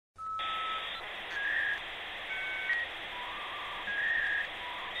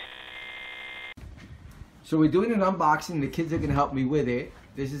So we're doing an unboxing. The kids are going to help me with it.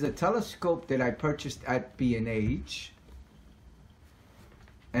 This is a telescope that I purchased at B&H.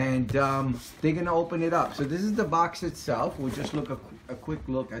 And they're going to open it up. So this is the box itself. We'll just look a quick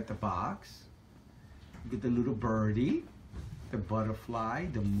look at the box. Get the little birdie, the butterfly,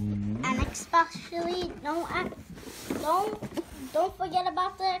 the moon. And especially, don't forget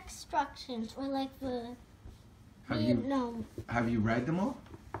about the instructions or like the... Have you read them all?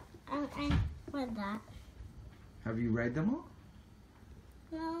 I read that. Have you read them all?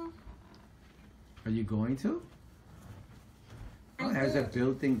 No. Are you going to? Oh, it has a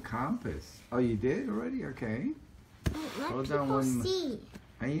built-in compass. Oh, you did already? Okay. Let people see.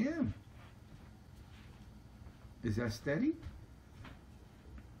 I am. Is that steady?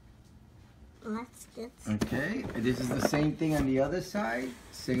 Let's get. Okay. This is the same thing on the other side.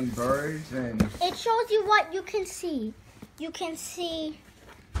 Same birds and. It shows you what you can see. You can see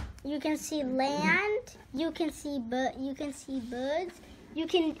land. You can see birds. You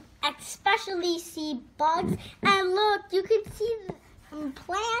can especially see bugs. And look, you can see the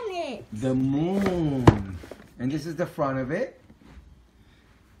planet. The moon. And this is the front of it.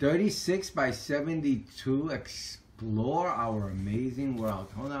 36 by 72. Explore our amazing world.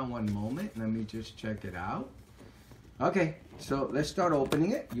 Hold on one moment. Let me just check it out. Okay, so let's start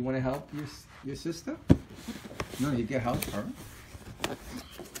opening it. You want to help your sister? No, you can help her.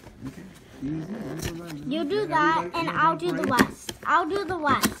 Okay. Easy. You do that, and I'll do the rest. I'll do the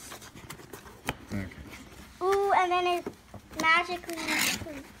rest. Okay. Ooh, and then it magically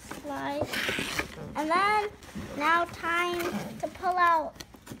slides. And then, now time to pull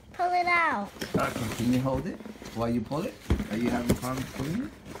it out. Okay, can you hold it while you pull it? Are you having problems pulling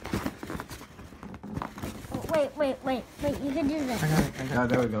it? Oh, wait. You can do this. Oh,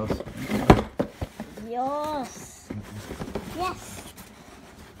 there it goes. Yes. Yes.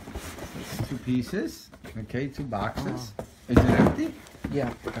 It's 2 pieces. Okay, 2 boxes. Is it empty?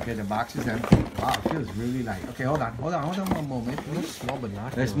 Yeah. Okay, the box is empty. Wow, it feels really light. Okay, hold on one moment. It looks small but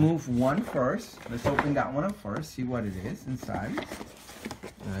not. Let's move one first. Let's open that one up first. See what it is inside.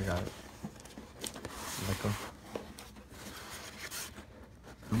 Yeah, I got it. Let go.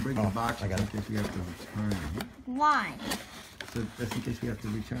 Don't break the box I got in it. case we have to return it. Why? So that's in case we have to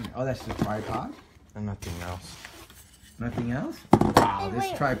return it. Oh, that's the tripod? And nothing else. Nothing else? Wow, Hey, this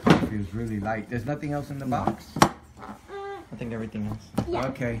wait. tripod feels really light. There's nothing else in the box? I think everything else. Yeah.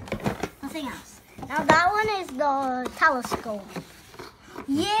 Okay. Nothing else. Now that one is the telescope.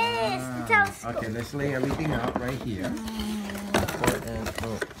 Yes, the telescope. Okay, let's lay everything out right here. Read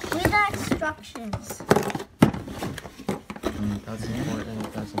the instructions. That's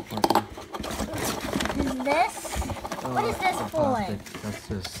important. That's important. Is this? What is this for? Plastic. That's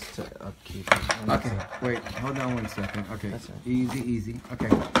just to upkeep. Okay, wait, hold on one second. Okay, That's right. easy. Okay,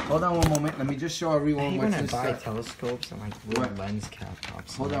 hold on one moment. Let me just show everyone When what's I buy inside. telescopes and like What? little lens cap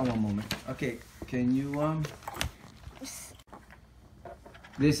pops. Hold on one moment. Okay, can you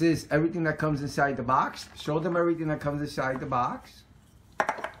this is everything that comes inside the box. Show them everything that comes inside the box.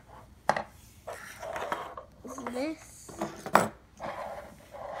 Is this?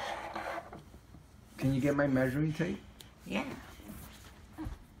 Can you get my measuring tape? Yeah.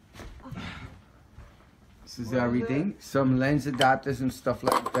 This is everything. Some lens adapters and stuff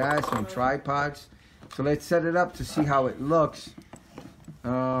like that. Some tripods. So let's set it up to see how it looks.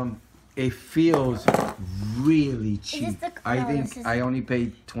 It feels really cheap. I think I only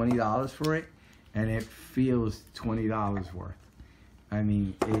paid $20 for it, and it feels $20 worth. I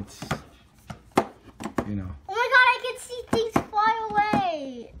mean, it's, you know. Oh my God! I can see things fly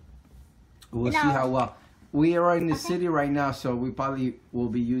away. We'll see how well. We are in the city right now, so we probably will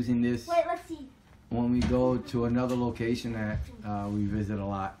be using this. Wait, let's see. When we go to another location that we visit a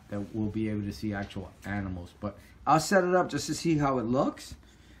lot, that we'll be able to see actual animals. But I'll set it up just to see how it looks,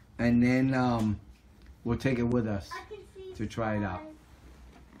 and then we'll take it with us to try it out.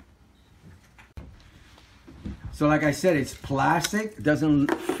 So like I said, it's plastic. It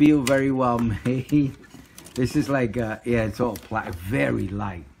doesn't feel very well made. This is like, yeah, it's all very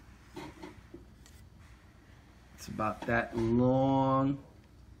light. It's about that long.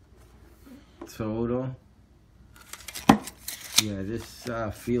 Total. Yeah, this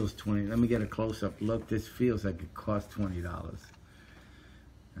feels $20. Let me get a close-up look. This feels like it cost $20.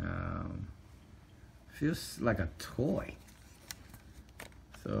 Feels like a toy.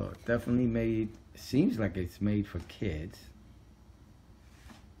 So definitely made. Seems like it's made for kids.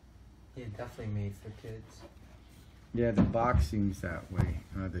 Yeah, definitely made for kids. Yeah, the box seems that way.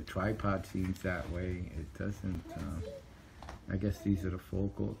 The tripod seems that way. It doesn't. I guess these are the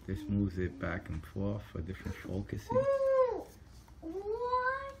focal. This moves it back and forth for different focusing. Ooh,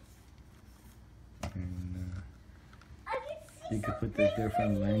 what? And You could put the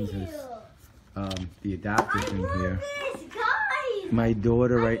different lenses, the adapters in here. This, guys. My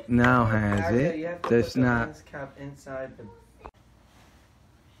daughter right now has Actually, you it. have to That's put the not. lens cap inside the.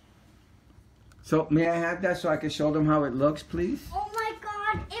 So may I have that so I can show them how it looks, please? Oh my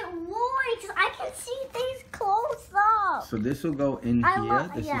God, it works. I can see things close up. So this will go in I here.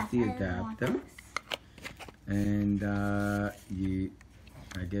 want- This yes, is the I want adapter, this. and I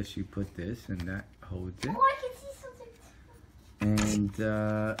guess you put this, and that holds it. Oh, I can see something. And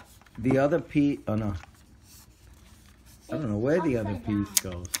the other piece. Oh no. I don't know where the other Upside piece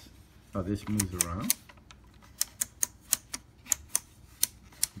goes. Oh, this moves around.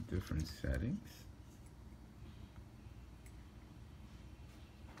 Different settings.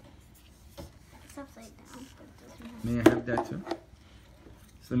 It's upside down. But it doesn't have- May I have that too?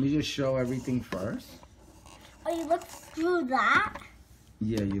 So let me just show everything first. Oh, you look through that?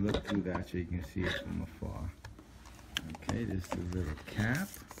 Yeah, you look through that so you can see it from afar. Okay, this is the little cap.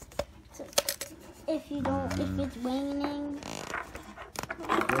 So if you don't, if it's raining.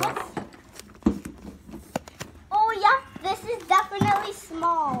 Oh yeah, this is definitely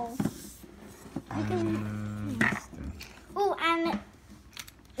small. Oh, and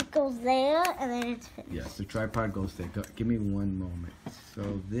it goes there, and then it's finished. Yes, the tripod goes there. Give me one moment.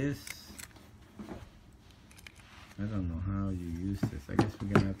 So this, I don't know how you use this. I guess we're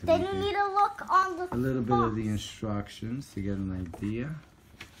gonna have to Then read you need to look on the a little bit of the box. instructions to get an idea.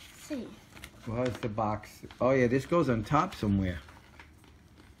 See. Well, how's the box? Oh yeah, this goes on top somewhere.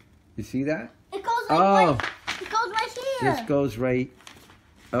 You see that? It goes Oh. right. It goes right here. This goes right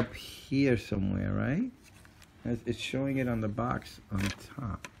up here somewhere, right? It's showing it on the box on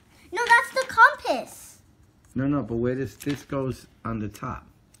top. No, that's the compass. No, but where this goes on the top.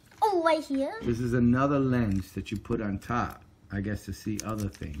 Oh, right here. This is another lens that you put on top, I guess, to see other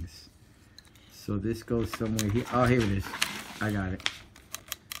things. So this goes somewhere here. Oh, here it is. I got it.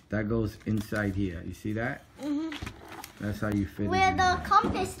 That goes inside here. You see that? Mhm. That's how you fit Where it in the there.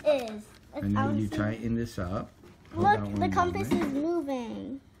 compass is. And I then you see. tighten this up. Hold on Look, the one compass moment. is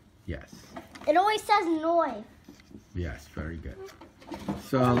moving. Yes. It always says north. Yes, very good.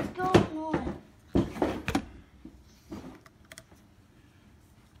 So Let's go north.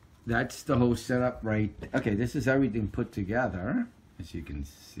 that's the whole setup right. Okay, this is everything put together, as you can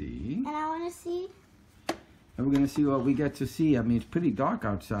see. And I want to see. And we're gonna see what we get to see. I mean, it's pretty dark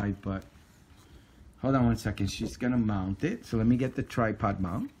outside, but hold on one second. She's gonna mount it. So let me get the tripod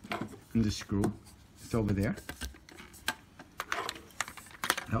mount and the screw. It's over there.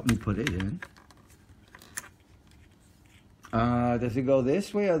 Help me put it in. Does it go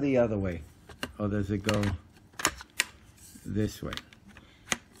this way or the other way? Or does it go this way?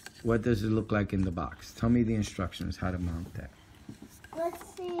 What does it look like in the box? Tell me the instructions how to mount that. Let's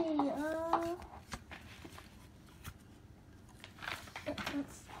see.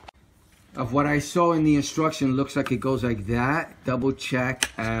 Of what I saw in the instruction, looks like it goes like that. Double check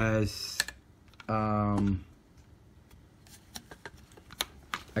as I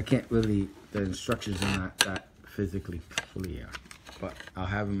can't really, the instructions are not that physically clear, but I'll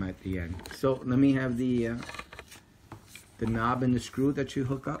have them at the end. So let me have the knob and the screw that you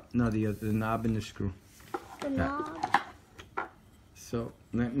hook up. No, the knob and the screw. The That. knob. So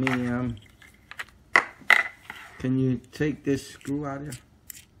let me can you take this screw out here?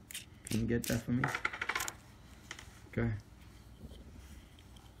 Can you get that for me? Okay.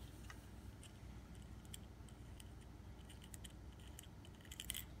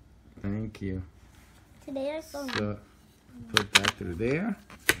 Thank you. Today I saw. So put that through there.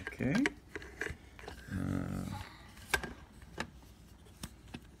 Okay.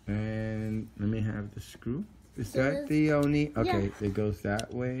 And let me have the screw. Is that the only? Okay, Yeah. it goes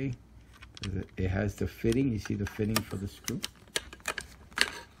that way. It has the fitting. You see the fitting for the screw?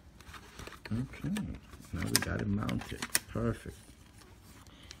 Okay. Now we got it mounted. Perfect.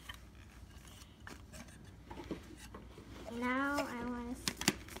 Now I want to.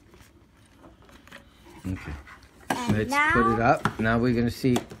 Okay. And Let's now put it up. Now we're gonna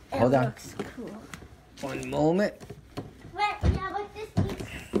see. It Hold on. looks cool. One moment. But yeah, but this needs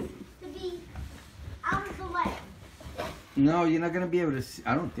to be out of the way. No, you're not gonna be able to see.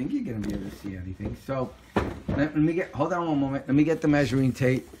 I don't think you're gonna be able to see anything. So let me get. Hold on one moment. Let me get the measuring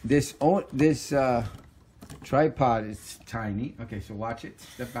tape. This tripod is tiny. Okay, so watch it.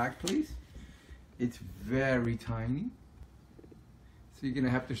 Step back, please. It's very tiny. So you're gonna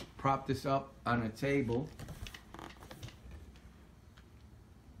have to prop this up on a table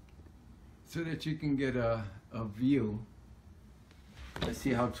so that you can get a view. Let's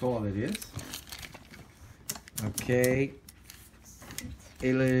see how tall it is. Okay.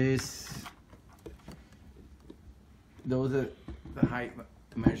 It is. Those are the height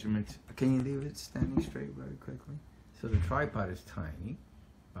measurements. Can you leave it standing straight very quickly? So the tripod is tiny,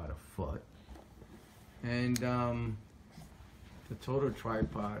 about a foot. And the total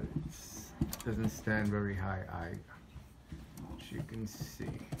tripod doesn't stand very high either, as you can see.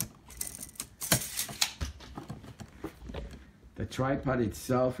 The tripod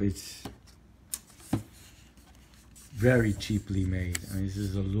itself is very cheaply made. I mean, this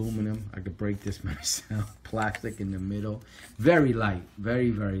is aluminum. I could break this myself. Plastic in the middle. Very light. Very,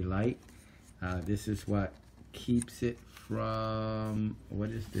 very light. This is what keeps it from... What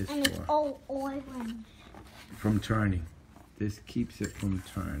is this and for? It's all orange. From turning. This keeps it from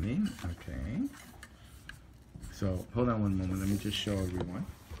turning. Okay. So, hold on one moment. Let me just show everyone.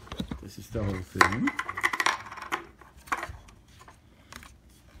 This is the whole thing.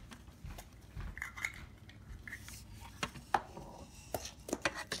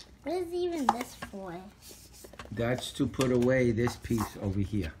 What is even this for? That's to put away this piece over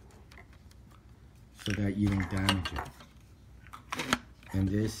here, so that you don't damage it. And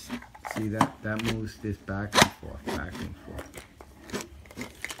this, see that moves this back and forth, back and forth.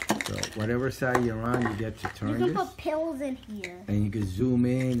 So whatever side you're on, you get to turn You can this. put pills in here. And you can zoom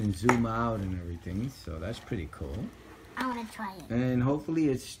in and zoom out and everything. So that's pretty cool. I want to try it. And hopefully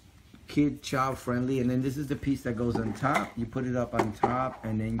it's kid child friendly. And then this is the piece that goes on top. You put it up on top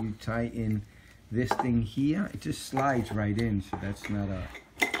and then you tighten this thing here. It just slides right in, so that's not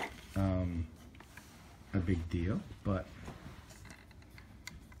a big deal. But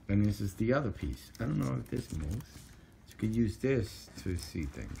then this is the other piece. I don't know if this moves. You could use this to see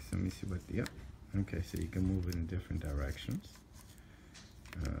things. Let me see what the okay, so you can move it in different directions,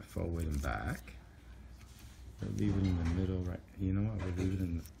 forward and back. We'll leave it in the middle, right? You know what? We'll leave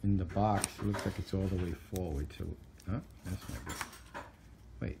it in the box. It looks like it's all the way forward. So, that's not good.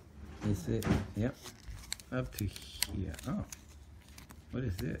 Wait, is it? Yep, up to here. Oh, what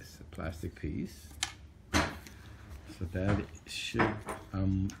is this? A plastic piece. So that should.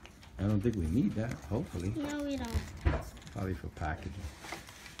 I don't think we need that. Hopefully. No, we don't. Probably for packaging.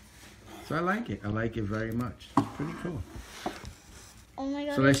 So I like it. I like it very much. It's pretty cool. Oh my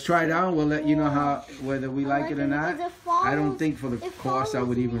god. So let's try it out. We'll let you know whether we like it or not. I don't think for the cost I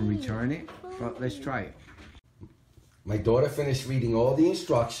would even return it. But let's try it. My daughter finished reading all the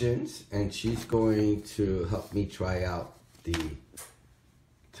instructions and she's going to help me try out the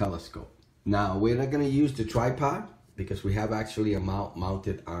telescope. Now we're not going to use the tripod because we have actually a mount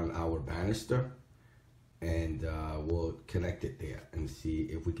mounted on our banister, and we'll connect it there and see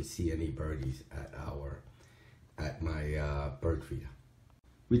if we can see any birdies at my bird feeder.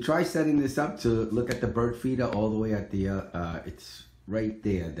 We tried setting this up to look at the bird feeder all the way at the, it's right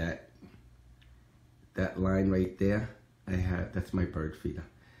there, that line right there. That's my bird feeder.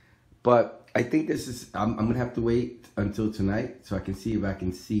 But I think this is, I'm gonna have to wait until tonight so I can see if I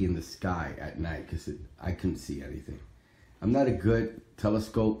can see in the sky at night, because I couldn't see anything. I'm not a good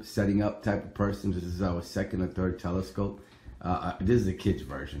telescope setting up type of person. This is our second or third telescope. This is a kid's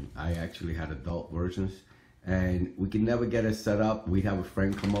version. I actually had adult versions. And we can never get it set up. We'd have a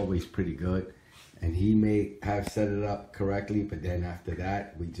friend come over, he's pretty good. And he may have set it up correctly, but then after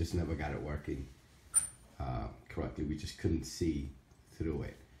that, we just never got it working correctly. We just couldn't see through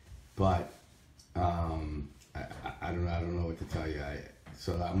it. But I don't know what to tell you.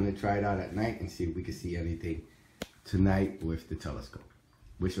 So I'm gonna try it out at night and see if we can see anything tonight with the telescope.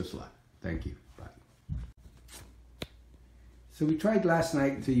 Wish us luck. Thank you. Bye. So we tried last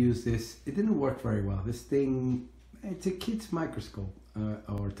night to use this. It didn't work very well. This thing, it's a kid's microscope,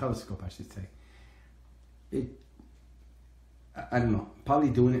 or telescope I should say. I don't know, probably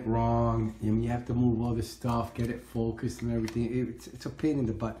doing it wrong. I mean, you have to move all this stuff, get it focused and everything. It's a pain in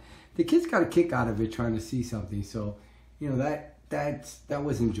the butt. The kids got a kick out of it trying to see something. So, you know, that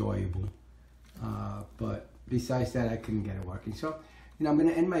was enjoyable. But besides that, I couldn't get it working. So, you know, I'm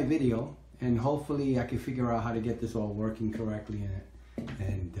gonna end my video. And hopefully I can figure out how to get this all working correctly in it.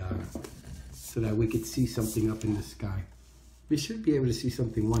 And so that we could see something up in the sky. We should be able to see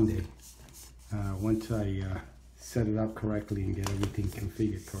something one day. Once I set it up correctly and get everything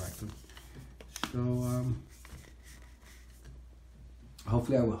configured correctly. So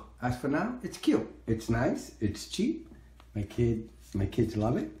hopefully I will. As for now, it's cute. It's nice. It's cheap. My kids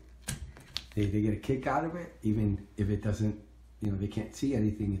love it. They get a kick out of it, even if it doesn't, you know, they can't see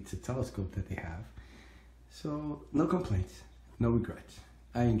anything. It's a telescope that they have. So no complaints, no regrets.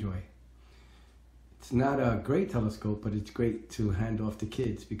 I enjoy it. It's not a great telescope, but it's great to hand off to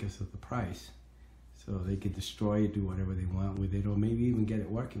kids because of the price. So they could destroy it, do whatever they want with it, or maybe even get it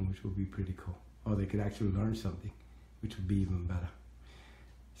working, which would be pretty cool. Or they could actually learn something, which would be even better.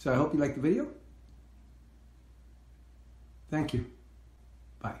 So I hope you liked the video. Thank you.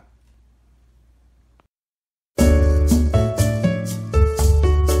 Bye.